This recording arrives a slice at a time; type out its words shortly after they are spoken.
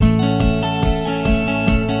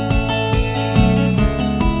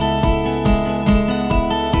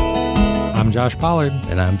Josh Pollard.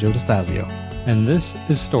 And I'm Joe DeStasio. And this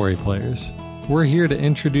is Story Players. We're here to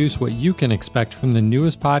introduce what you can expect from the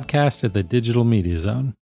newest podcast at the Digital Media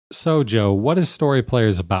Zone. So, Joe, what is Story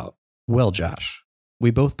Players about? Well, Josh,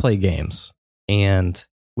 we both play games, and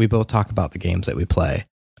we both talk about the games that we play.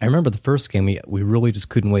 I remember the first game we really just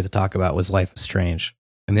couldn't wait to talk about was Life is Strange.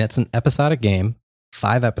 I mean, that's an episodic game,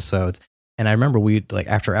 5 episodes. And I remember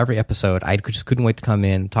after every episode, I just couldn't wait to come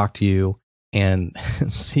in, talk to you, and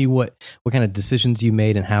see what kind of decisions you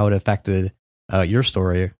made and how it affected your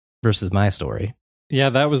story versus my story. Yeah,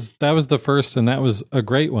 that was the first, and that was a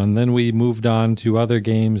great one. Then we moved on to other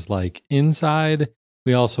games like Inside.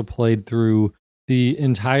 We also played through the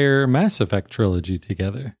entire Mass Effect trilogy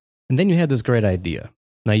together. And then you had this great idea.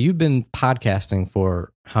 Now, you've been podcasting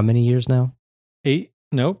for how many years now? 8?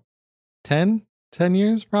 Nope. 10? 10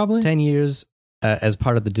 years, probably? 10 years as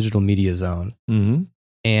part of the Digital Media Zone. Mm-hmm.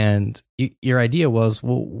 And your idea was,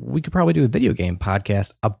 well, we could probably do a video game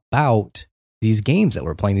podcast about these games that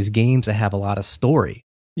we're playing, these games that have a lot of story.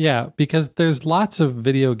 Yeah, because there's lots of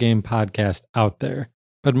video game podcasts out there,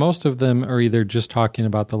 but most of them are either just talking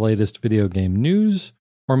about the latest video game news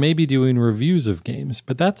or maybe doing reviews of games.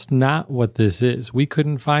 But that's not what this is. We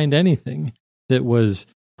couldn't find anything that was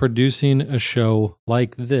producing a show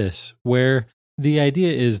like this, where the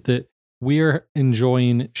idea is that we are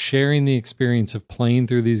enjoying sharing the experience of playing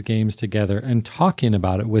through these games together and talking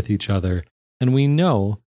about it with each other. And we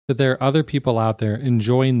know that there are other people out there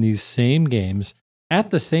enjoying these same games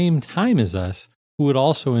at the same time as us who would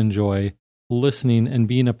also enjoy listening and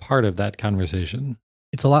being a part of that conversation.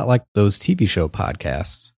 It's a lot like those TV show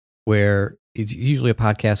podcasts where it's usually a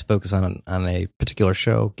podcast focused on a particular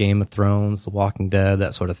show, Game of Thrones, The Walking Dead,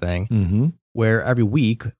 that sort of thing, Mm-hmm. where every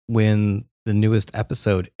week when the newest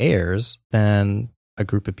episode airs, then a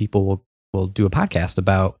group of people will do a podcast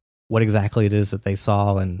about what exactly it is that they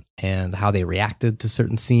saw and how they reacted to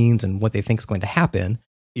certain scenes and what they think is going to happen.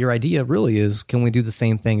 Your idea really is, can we do the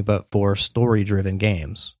same thing but for story-driven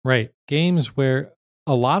games? Right. Games where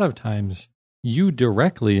a lot of times you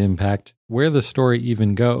directly impact where the story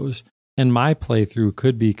even goes, and my playthrough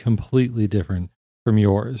could be completely different from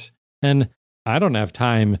yours. And I don't have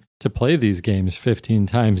time to play these games 15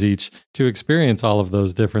 times each to experience all of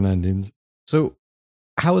those different endings. So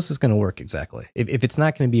how is this going to work exactly? If it's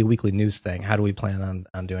not going to be a weekly news thing, how do we plan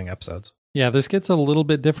on doing episodes? Yeah, this gets a little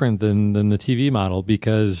bit different than the TV model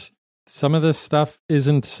because some of this stuff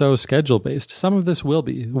isn't so schedule-based. Some of this will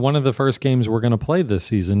be. One of the first games we're going to play this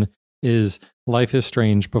season is Life is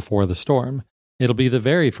Strange Before the Storm. It'll be the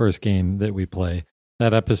very first game that we play.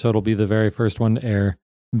 That episode will be the very first one to air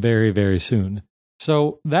very, very soon.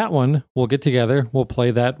 So that one, we'll get together. We'll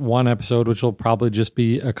play that one episode, which will probably just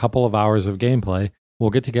be a couple of hours of gameplay.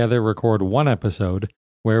 We'll get together, record one episode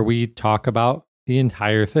where we talk about the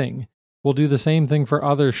entire thing. We'll do the same thing for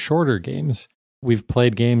other shorter games. We've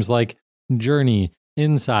played games like Journey,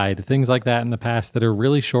 Inside, things like that in the past that are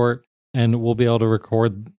really short, and we'll be able to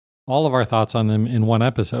record all of our thoughts on them in one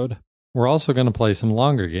episode. We're also going to play some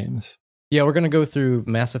longer games. Yeah, we're going to go through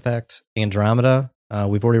Mass Effect Andromeda.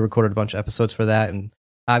 We've already recorded a bunch of episodes for that, and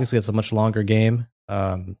obviously it's a much longer game,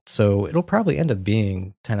 so it'll probably end up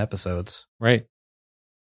being 10 episodes. Right.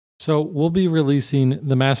 So we'll be releasing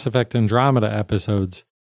the Mass Effect Andromeda episodes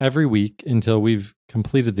every week until we've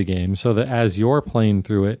completed the game, so that as you're playing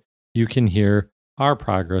through it, you can hear our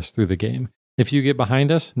progress through the game. If you get behind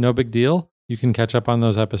us, no big deal. You can catch up on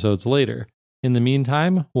those episodes later. In the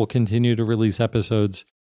meantime, we'll continue to release episodes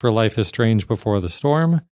for Life is Strange Before the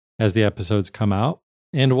Storm as the episodes come out,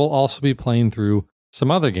 and we'll also be playing through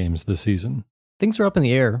some other games this season. Things are up in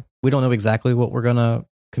the air. We don't know exactly what we're going to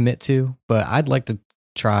commit to, but I'd like to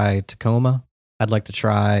try Tacoma. I'd like to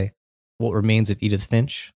try What Remains of Edith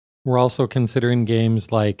Finch. We're also considering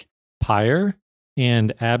games like Pyre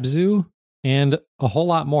and Abzu and a whole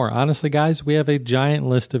lot more. Honestly, guys, we have a giant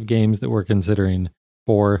list of games that we're considering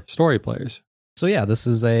for Story Players. So yeah, this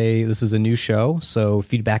is a new show, so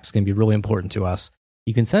feedback is going to be really important to us.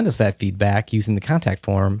 You can send us that feedback using the contact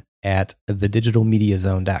form at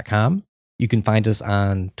thedigitalmediazone.com. You can find us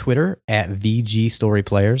on Twitter at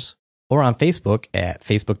VGStoryPlayers or on Facebook at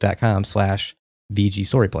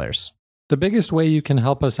facebook.com/VGStoryPlayers. The biggest way you can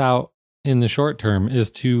help us out in the short term is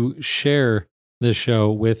to share this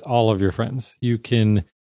show with all of your friends. You can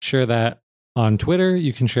share that on Twitter.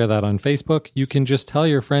 You can share that on Facebook. You can just tell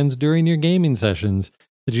your friends during your gaming sessions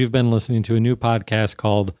that you've been listening to a new podcast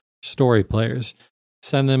called Story Players.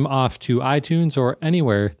 Send them off to iTunes or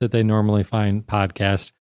anywhere that they normally find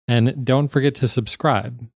podcasts. And don't forget to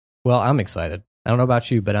subscribe. Well, I'm excited. I don't know about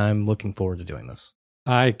you, but I'm looking forward to doing this.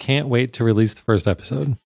 I can't wait to release the first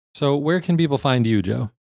episode. So where can people find you, Joe?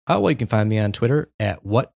 Well, you can find me on Twitter at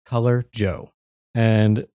WhatColorJoe.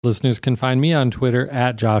 And listeners can find me on Twitter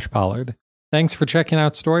at Josh Pollard. Thanks for checking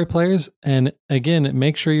out Story Players. And again,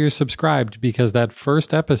 make sure you're subscribed because that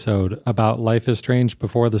first episode about Life is Strange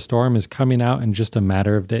Before the Storm is coming out in just a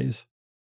matter of days.